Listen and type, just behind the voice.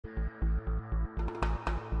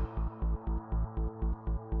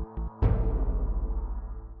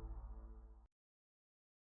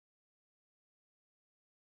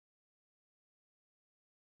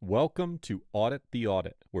Welcome to Audit the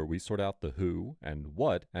Audit, where we sort out the who and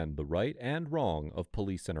what and the right and wrong of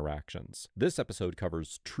police interactions. This episode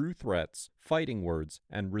covers true threats, fighting words,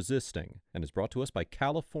 and resisting, and is brought to us by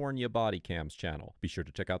California Body Cam's channel. Be sure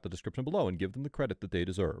to check out the description below and give them the credit that they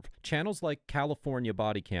deserve. Channels like California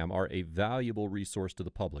Body Cam are a valuable resource to the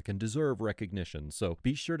public and deserve recognition, so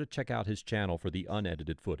be sure to check out his channel for the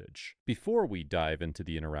unedited footage. Before we dive into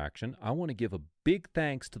the interaction, I want to give a big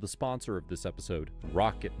thanks to the sponsor of this episode,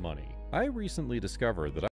 Rocket Money. I recently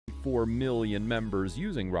discovered that 4 million members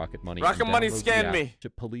using Rocket Money. Rocket Money scanned me. The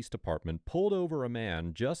police department pulled over a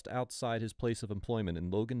man just outside his place of employment in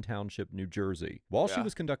Logan Township, New Jersey. While she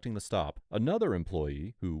was conducting the stop, another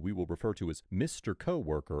employee, who we will refer to as Mr.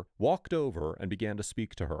 Coworker, walked over and began to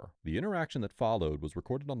speak to her. The interaction that followed was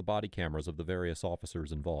recorded on the body cameras of the various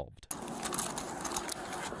officers involved.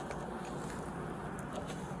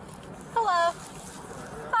 Hello.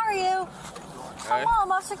 How are you? Hey. Hello,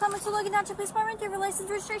 I'm Officer Clements with Logan Township Police Department. Do you have your license,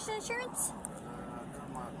 registration, insurance?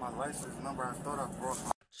 My license number, I thought I broke.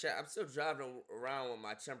 Chat, I'm still driving around with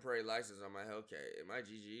my temporary license on my Hellcat. My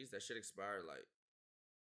GGs, that shit expired like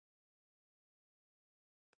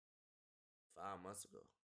 5 months ago.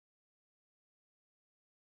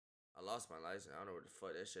 I lost my license. I don't know where the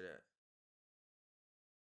fuck that shit at.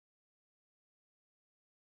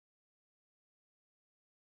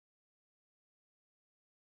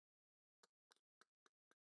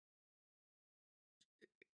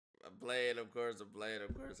 I'm playing, of course, I'm playing,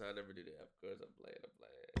 of course. I never do that. Of course, I'm playing, Okay.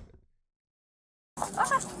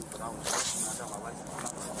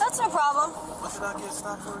 That's no problem. What did I get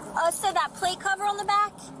stopped for again? So that plate cover on the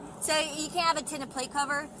back. So you can't have a tinted plate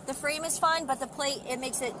cover. The frame is fine, but the plate, it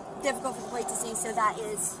makes it difficult for the plate to see, so that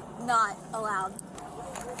is not allowed.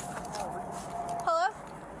 Hello?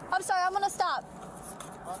 I'm sorry, I'm gonna stop.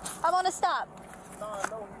 I'm gonna stop. No, I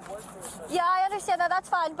know we work for a second. Yeah, I understand that. That's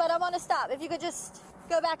fine, but I'm gonna stop. If you could just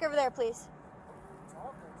go back over there, please.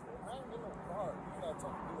 I ain't in no car. You're not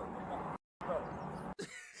talking to me.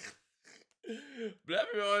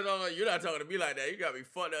 Black people always talking like, you're not talking to me like that. You got me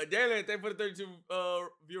fucked up. Daniel, thank you for the 32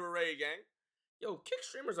 viewer raid, gang. Yo, kick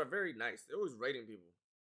streamers are very nice. They're always rating people.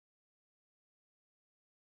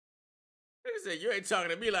 Nigga said, you ain't talking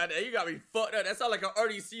to me like that. You got me fucked up. That sounds like an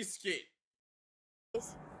RDC skit.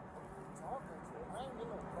 Please. I ain't in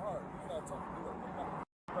no car. You're not talking to me.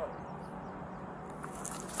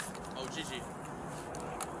 Oh, GG.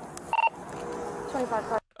 25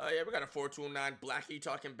 cars. Yeah, we got a 429 Blackie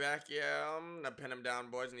talking back. Yeah, I'm gonna pin him down,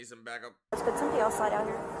 boys. Need some backup. Could somebody else slide out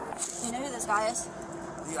here? You know who this guy is?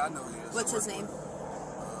 Yeah, I know he is. What's his name?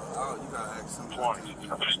 Oh, you gotta ask something.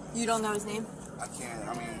 You don't know his name? I can't.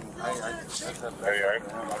 I mean, I can't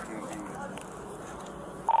do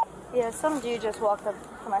it. Yeah, some dude just walked up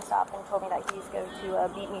to my stop and told me that he's going to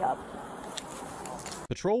beat me up.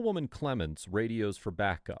 Patrolwoman Clements radios for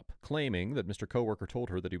backup, claiming that Mr. Coworker told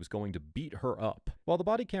her that he was going to beat her up. While the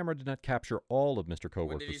body camera did not capture all of Mr.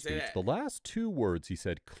 Coworker's speech, the last 2 words he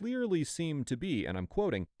said clearly seemed to be, and I'm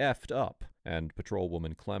quoting, effed up. And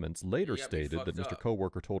Patrolwoman Clements later stated that Mr.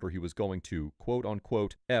 Coworker told her he was going to,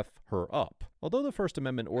 quote-unquote, F her up. Although the First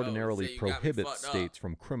Amendment ordinarily prohibits states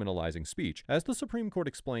from criminalizing speech, as the Supreme Court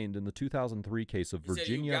explained in the 2003 case of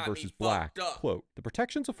Virginia versus Black, quote, the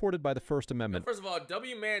protections afforded by the First Amendment... Now, first of all,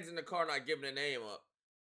 W Man's in the car not giving a name up.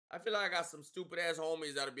 I feel like I got some stupid-ass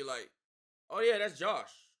homies that'll be like, oh yeah, that's Josh.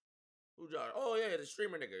 Who Josh? Oh yeah, the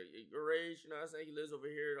streamer nigga. YourRAGE, you know what I'm saying? He lives over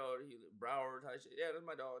here, he Broward type shit. Yeah, that's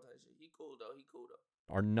my dog type shit. He cool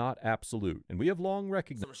though, are not absolute, and we have long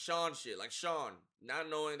recognized some Sean shit, like Sean, not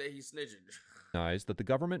knowing that he's snitching. That the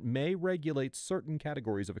government may regulate certain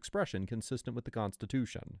categories of expression consistent with the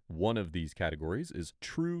Constitution. One of these categories is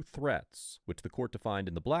true threats, which the court defined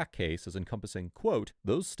in the Black case as encompassing, quote,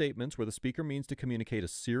 those statements where the speaker means to communicate a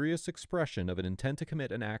serious expression of an intent to commit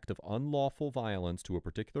an act of unlawful violence to a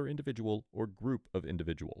particular individual or group of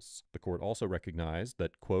individuals. The court also recognized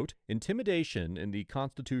that, quote, intimidation in the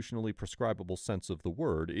constitutionally prescribable sense of the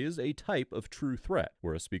word is a type of true threat,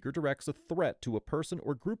 where a speaker directs a threat to a person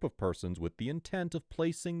or group of persons with the intent of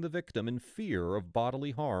placing the victim in fear of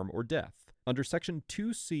bodily harm or death. Under Section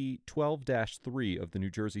 2C 12-3 of the New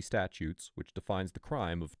Jersey statutes, which defines the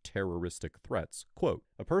crime of terroristic threats, quote,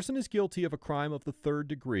 a person is guilty of a crime of the 3rd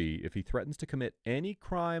degree if he threatens to commit any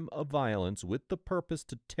crime of violence with the purpose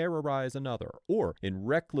to terrorize another, or in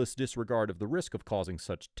reckless disregard of the risk of causing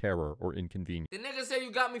such terror or inconvenience. The nigga said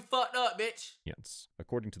you got me fucked up, bitch. Yes.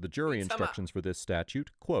 According to the jury instructions for this statute,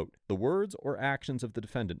 quote, the words or actions of the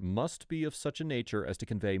defendant must be of such a nature as to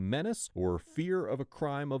convey menace or fear of a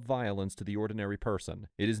crime of violence to the ordinary person.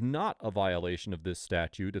 It is not a violation of this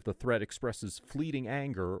statute if the threat expresses fleeting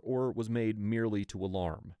anger or was made merely to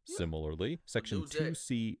alarm. Similarly, Section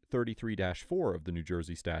 2C 33-4 of the New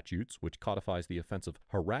Jersey statutes, which codifies the offense of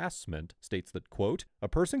harassment, states that, quote, a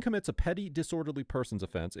person commits a petty disorderly person's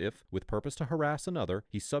offense if, with purpose to harass another,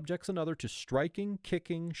 he subjects another to striking,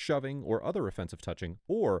 kicking, shoving, or other offensive touching,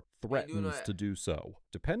 or threatens to do so.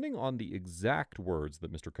 Depending on the exact words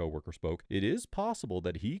that Mr. Coworker spoke, it is possible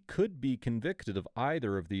that he could be convicted of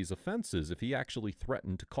either of these offenses if he actually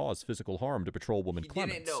threatened to cause physical harm to patrolwoman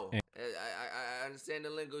Clements. Didn't know. I understand the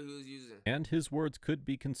lingo he was using. And his words could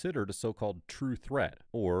be considered a so-called true threat,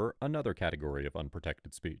 or another category of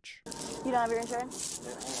unprotected speech. You don't have your insurance?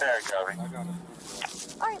 There, Gabby.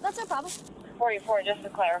 All right, that's no problem. 44, just to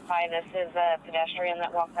clarify, this is a pedestrian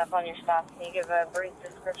that walked up on your stop. Can you give a brief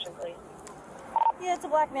description, please? Yeah, it's a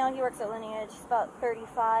black male. He works at Lineage. He's about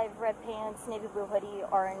 35, red pants, navy blue hoodie,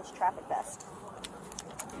 orange traffic vest.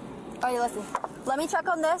 All right, listen. Let me check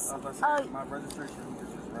on this. My registration, you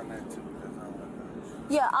can just run that too.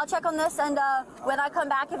 Yeah, I'll check on this, and when I come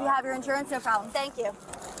back, if you have your insurance, no problem. Thank you.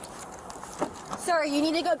 Sir, you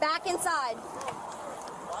need to go back inside.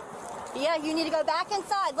 Yeah, you need to go back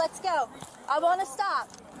inside. Let's go. I want to stop.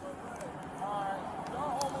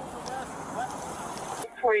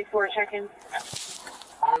 44, check-in.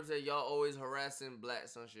 I heard him say y'all always harassing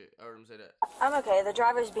blacks on shit. I heard him say that. I'm okay. The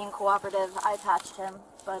driver's being cooperative. I attached him,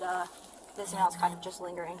 but this now is kind of just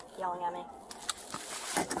lingering, yelling at me.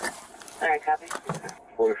 All right, copy.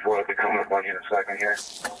 44, I'll be coming up on you in a second here.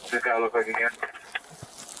 This guy look like again?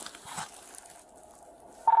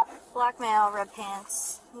 Black male, red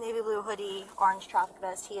pants, navy blue hoodie, orange traffic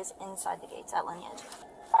vest. He is inside the gates at Lineage.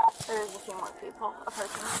 There's a few more people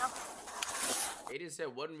approaching now. Adin said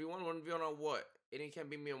 1v1, 1v1 on what? Adin can't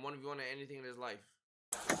beat me on 1v1 on anything in his life.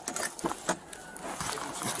 Maybe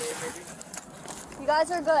 2K, maybe? You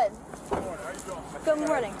guys are good. Good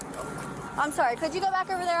morning. I'm sorry, could you go back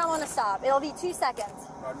over there? I want to stop. It'll be 2 seconds.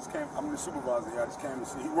 I just came, I'm the supervisor here. I just came to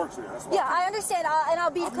see. He works here. That's why Yeah, I understand, and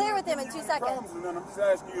I'll be clear with him in 2 seconds. And then I'm just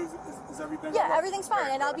asking you, is everything Yeah, all right? everything's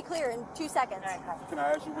fine, and I'll be clear in 2 seconds. Can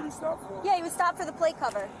I ask you what he stopped for? Yeah, he was stopped for the plate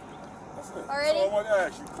cover. That's it. Already? So I want to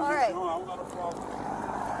ask you. All right. No, I don't got a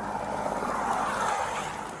problem.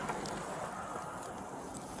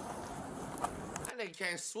 That nigga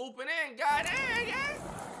came swooping in, goddamn, gang.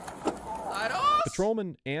 Light off.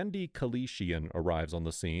 Patrolman Andy Kalishian arrives on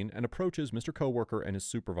the scene and approaches Mr. Coworker and his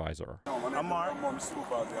supervisor. I'm Mark. I'm on the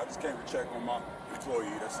supervisor. I just came to check on my employee.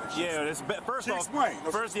 That's it. Yeah, that's first She off. explained.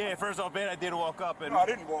 First off, man, I did walk up and. No, I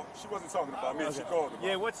didn't walk. She wasn't talking about me. She called about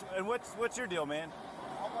Yeah, me. what's your deal, man?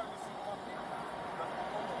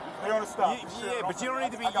 They on the stop. Yeah, but you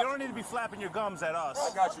don't need to be flapping your gums at us.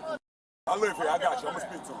 I got you. I live here. I got you. I'm gonna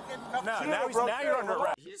speak to him. No, now you're under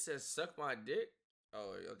arrest. He just said suck my dick.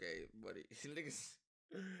 Oh, okay, buddy. Niggas.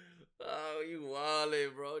 Oh, you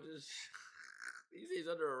wildin', bro. Just. He said he's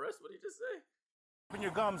under arrest. What did he just say? Flapping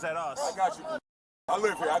your gums at us. I got you. I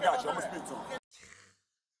live here. I got you. I'm gonna speak to him.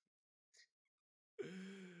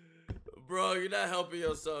 Bro, you're not helping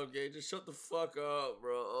yourself, Gage. Just shut the fuck up,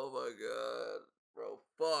 bro. Oh my god. Bro,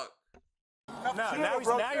 fuck. No, now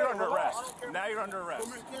you're under arrest. Now you're under arrest.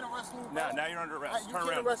 Now you're under arrest. Turn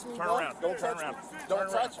around. Turn around. Don't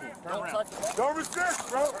touch me. Turn around. Don't resist,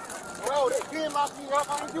 bro. Bro, they can't lock me up.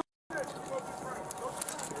 I ain't do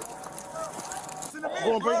Listen to me,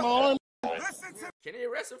 gonna break my arm. Listen to me. Can they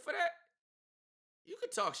arrest him for that? You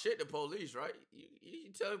could talk shit to police, right?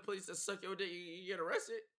 You tell the police to suck your dick, you get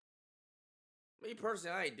arrested. Me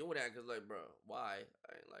personally, I ain't doing that because, like, bro, why? I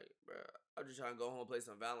ain't like, bro, I'm just trying to go home and play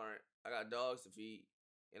some Valorant. I got dogs to feed.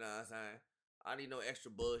 You know what I'm saying? I need no extra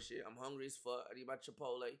bullshit. I'm hungry as fuck. I need my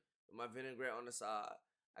Chipotle with my vinaigrette on the side.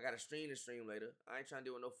 I got a stream to stream later. I ain't trying to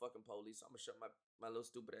deal with no fucking police. So I'm going to shut my little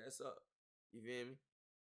stupid ass up. You feel me?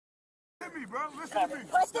 Listen to me, bro. Listen to me.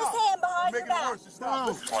 Put this hand behind your Make it back. worse. Just stop.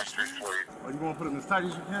 Are you gonna put him as tight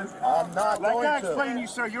as you can? I'm not Like I going explained to you,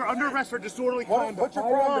 sir, you're under arrest for disorderly conduct. What's your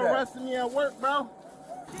Why problem you with that? arresting me at work, bro?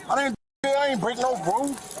 I ain't break no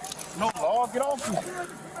rules, no law. Get off me.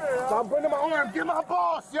 Stop bringing my arm. Get my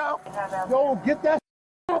boss, yo. Yo, get that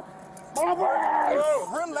up. My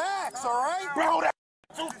boss. Relax, all right? Bro, that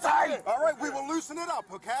too tight. All right, we will loosen it up,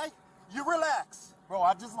 okay? You relax. Bro,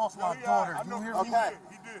 I just lost my daughter. I Do know. you hear me? Okay.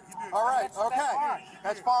 He did. All right, okay.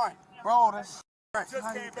 That's fine. Bro, this Just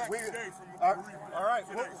came back today from All right,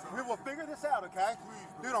 we will figure this out, okay?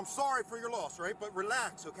 Dude, I'm sorry for your loss, right? But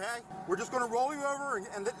relax, okay? We're just going to roll you over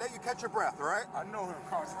and let you catch your breath, all right? I know him,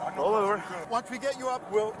 Carson. I know Roll him. over. Once we get you up,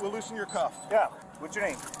 we'll loosen your cuff. Yeah. What's your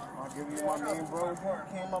name? I'll give you my name, bro. You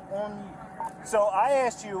came up on me. So I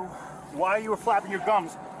asked you why you were flapping your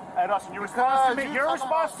gums. Hey, Dustin, your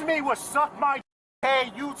response to me was suck my.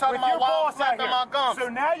 Hey, you talking about why I'm flapping my gums? So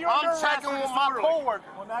now you're under arrest. I'm checking with my coworker.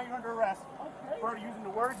 Well, now you're under arrest for using the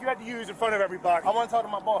words you had to use in front of everybody. I want to talk to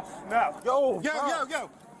my boss. No. Yo.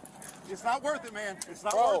 It's not worth it, man. It's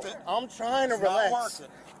not Bro, worth it. I'm trying to relax. Not worth it.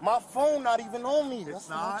 My phone not even on me. That's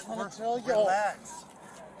what I'm trying to tell y'all. Relax.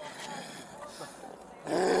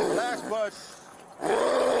 Relax, bud.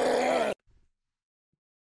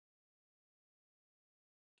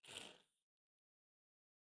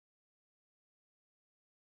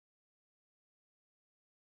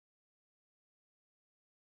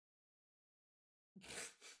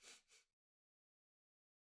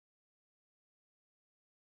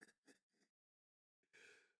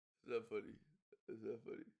 Is that funny? Is that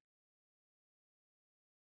funny?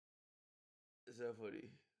 Is that funny?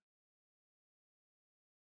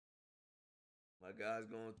 My guy's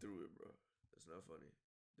going through it, bro. That's not funny.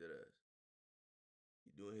 Deadass.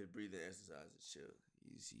 He's doing his breathing exercises. Chill.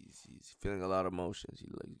 He's feeling a lot of emotions. He's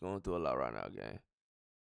going through a lot right now, gang.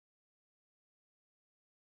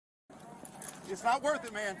 It's not worth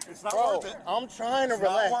it, man. It's not Bro, worth it. I'm trying to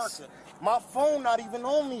relax. Not worth it. My phone not even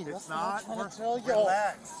on me. That's what I'm trying to tell y'all.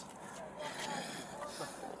 Relax.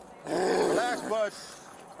 Relax, bud.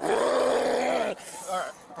 All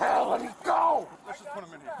right. Hell, let me go. Let's just put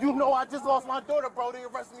him in here. You know I just lost my daughter, bro. They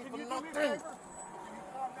arrested me for Can you nothing. do me a favor? Can you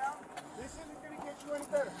calm down? This isn't going to get you any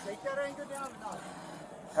better. Take that anger down tonight.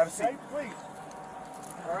 Have a seat, please.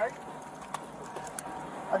 All right?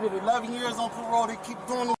 I did 11 years on parole. They keep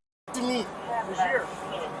doing this to me. This year.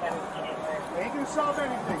 They ain't going to solve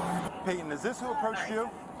anything. Peyton, is this who approached you?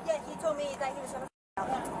 Yeah, he told me that he was going to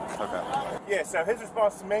Okay. Yeah, so his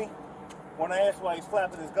response to me, when I asked why he's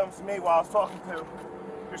flapping his gums to me while I was talking to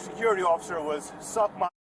your security officer, was suck my.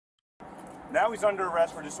 Now he's under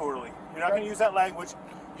arrest for disorderly. You're not going to use that language.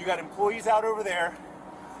 You got employees out over there.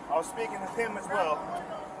 I was speaking to him as well.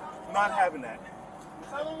 Not having that.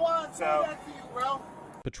 Tell him why I said that to you, bro.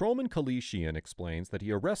 Patrolman Kalishian explains that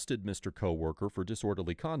he arrested Mr. Coworker for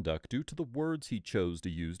disorderly conduct due to the words he chose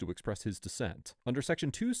to use to express his dissent. Under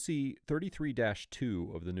Section 2C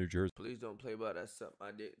 33-2 of the New Jersey... Please don't play about that suck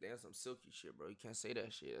my dick. That's some silky shit, bro. You can't say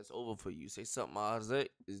that shit. That's over for you. Say something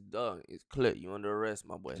Isaac, it's done. It's clear. You under arrest,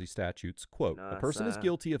 my boy. Statutes, quote, a person is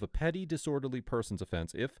guilty of a petty disorderly person's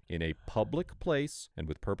offense if, in a public place and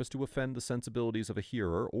with purpose to offend the sensibilities of a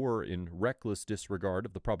hearer, or in reckless disregard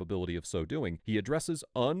of the probability of so doing, he addresses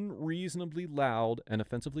unreasonably loud and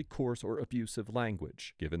offensively coarse or abusive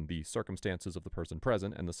language, given the circumstances of the person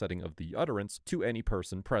present and the setting of the utterance, to any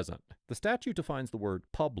person present. The statute defines the word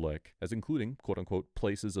public as including, quote-unquote,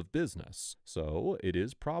 places of business, so it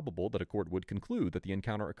is probable that a court would conclude that the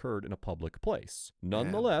encounter occurred in a public place.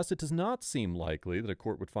 Nonetheless, it does not seem likely that a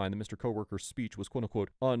court would find that Mr. Coworker's speech was, quote-unquote,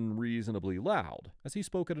 unreasonably loud, as he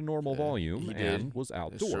spoke at a normal volume and was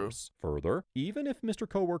outdoors. Further, even if Mr.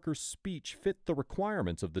 Coworker's speech fit the requirements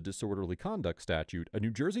of the disorderly conduct statute, a New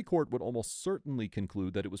Jersey court would almost certainly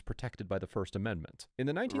conclude that it was protected by the First Amendment. In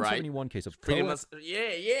the 1971 case of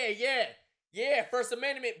Yeah, First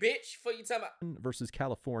Amendment, bitch. What you talking about? Versus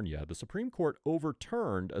California, the Supreme Court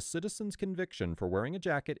overturned a citizen's conviction for wearing a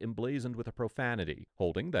jacket emblazoned with a profanity,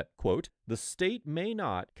 holding that, quote, the state may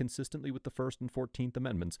not, consistently with the First and 14th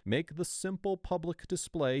Amendments, make the simple public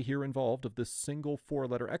display here involved of this single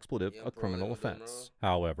four-letter expletive a criminal offense.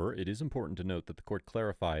 However, it is important to note that the court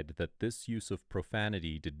clarified that this use of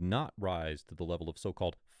profanity did not rise to the level of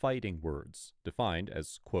so-called fighting words, defined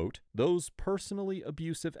as, quote, those personally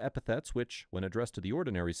abusive epithets which, when addressed to the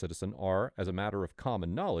ordinary citizen, are, as a matter of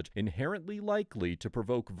common knowledge, inherently likely to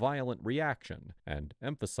provoke violent reaction, and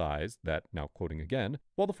emphasized that, now quoting again,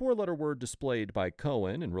 while the four-letter word displayed by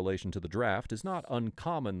Cohen in relation to the draft is not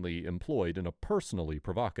uncommonly employed in a personally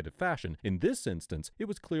provocative fashion, in this instance it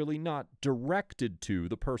was clearly not directed to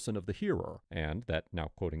the person of the hearer, and that, now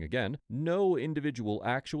quoting again, no individual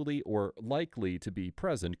actually or likely to be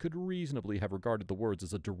present could reasonably have regarded the words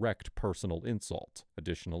as a direct personal insult.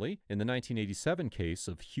 Additionally, in the 1987 case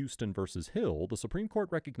of Houston versus Hill, the Supreme Court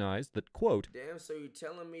recognized that, quote, damn, so you're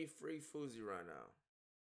telling me free Fousey right now?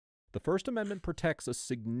 The First Amendment protects a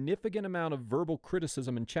significant amount of verbal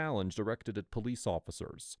criticism and challenge directed at police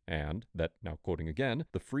officers, and that, now quoting again,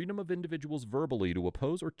 the freedom of individuals verbally to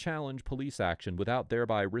oppose or challenge police action without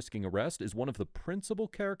thereby risking arrest is one of the principal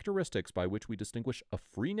characteristics by which we distinguish a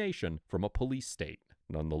free nation from a police state.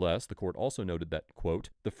 Nonetheless, the court also noted that, quote,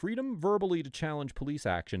 the freedom verbally to challenge police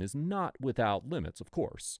action is not without limits, of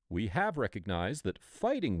course. We have recognized that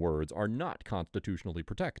fighting words are not constitutionally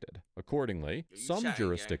protected. Accordingly, some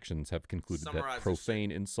jurisdictions have concluded that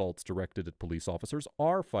profane insults directed at police officers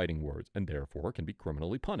are fighting words and therefore can be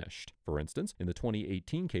criminally punished. For instance, in the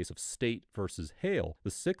 2018 case of State versus Hale, the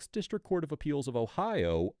 6th District Court of Appeals of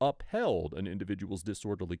Ohio upheld an individual's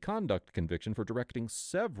disorderly conduct conviction for directing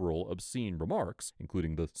several obscene remarks,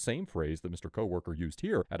 including the same phrase that Mr. Coworker used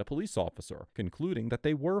here, at a police officer, concluding that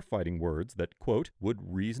they were fighting words that, quote, would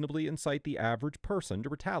reasonably incite the average person to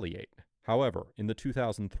retaliate. However, in the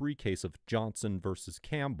 2003 case of Johnson versus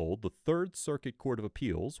Campbell, the 3rd Circuit Court of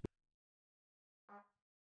Appeals,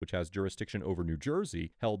 which has jurisdiction over New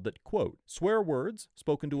Jersey, held that, quote, swear words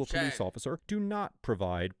spoken to a police officer do not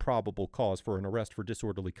provide probable cause for an arrest for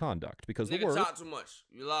disorderly conduct because the word... talk too much.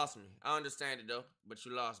 You lost me. I understand it, though, but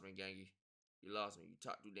you lost me, gangy. You lost me. You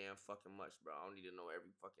talk too damn fucking much, bro. I don't need to know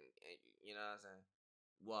every fucking... You know what I'm saying?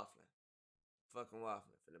 Waffling. Fucking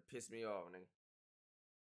waffling. Finna piss me off, nigga.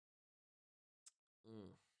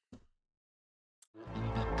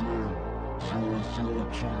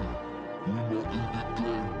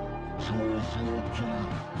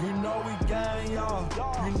 You know we gang, y'all.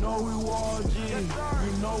 You know we war G.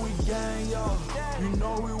 You know we gang, y'all. You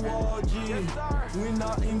know we war G. We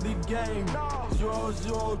not in the game.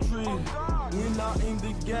 003. We not in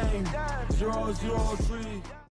the game. 003.